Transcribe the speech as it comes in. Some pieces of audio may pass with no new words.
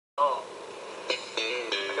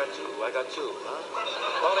I got two, huh?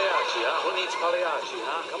 Pagliacci, huh? Who needs Pagliacci,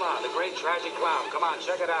 huh? Come on, the great tragic clown. Come on,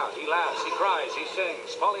 check it out. He laughs, he cries, he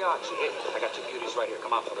sings. Pagliacci. Hey, I got two beauties right here.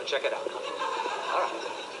 Come on, fella, check it out. All right.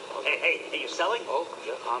 Okay. Hey, are you selling? Oh,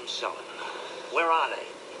 yeah, I'm selling. Where are they?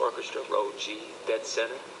 Orchestra, row G, dead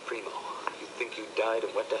center, primo. You think you died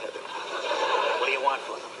and went to heaven. What do you want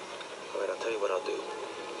for them? All right, I'll tell you what I'll do.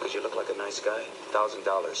 Because you look like a nice guy, $1,000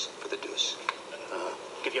 for the deuce.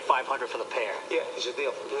 Give you $500 for the pair. Yeah, is your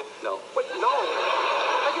deal? No. Wait, no.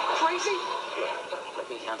 Are you crazy? Let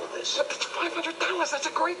me handle this. $500, that's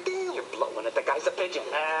a great deal. You're blowing it. The guy's a pigeon.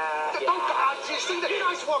 Don't, you see, the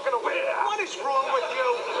guy's walking away. What is wrong with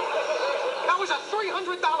you? That was a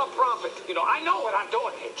 $300 profit. You know, I know what I'm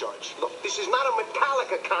doing here, George. Look, this is not a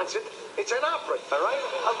Metallica concert. It's an opera, all right?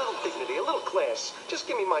 A little dignity, a little class. Just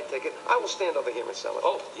give me my ticket. I will stand over here and sell it.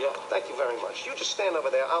 Oh, yeah. Thank you very much. You just stand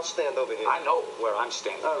over there. I'll stand over here. I know where I'm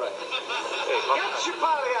standing. All right. Hey, Get your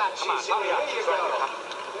Pagliacci. Come on, Pagliacci. Here you go.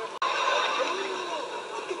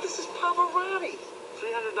 This is Pavarotti.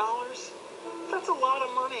 $300? That's a lot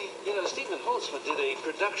of money. You know, Stephen Holtzman did a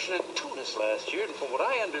production in Tunis last year, and from what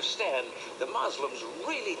I understand, the Muslims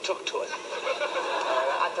really took to it.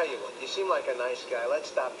 I'll tell you what. You seem like a nice guy. Let's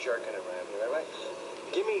stop jerking around here, all right?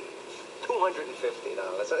 Give me $250.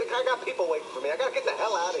 I got people waiting for me. I got to get the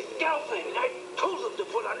hell out of here. Scalping! I told them to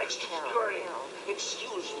put on extra security.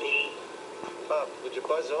 Excuse me. Bob, would you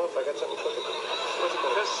buzz off? I got something quick.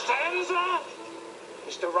 Costanza?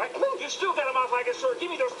 Mr. Reichman? You still got a mouth like a sword. Give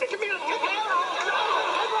me those sticks. Give me those. Be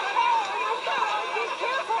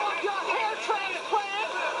careful of your hair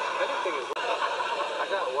transplant! Anything is... I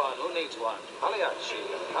got one. Who needs one? Pagliacci.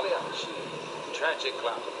 Pagliacci. Tragic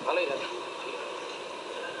clown. Pagliacci.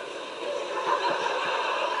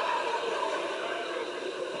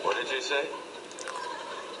 What did you say?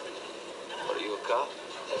 What, are you a cop?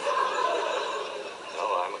 No,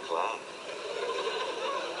 I'm a clown.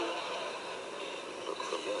 Look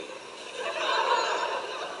familiar.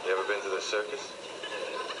 You ever been to the circus?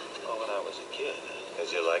 Oh, when I was a kid.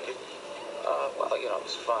 Did you like it? Well, you know, it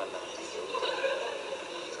was fun. I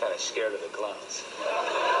was kind of scared of the clowns.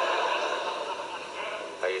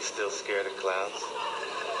 Are you still scared of clowns?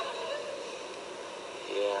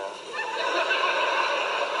 Yeah.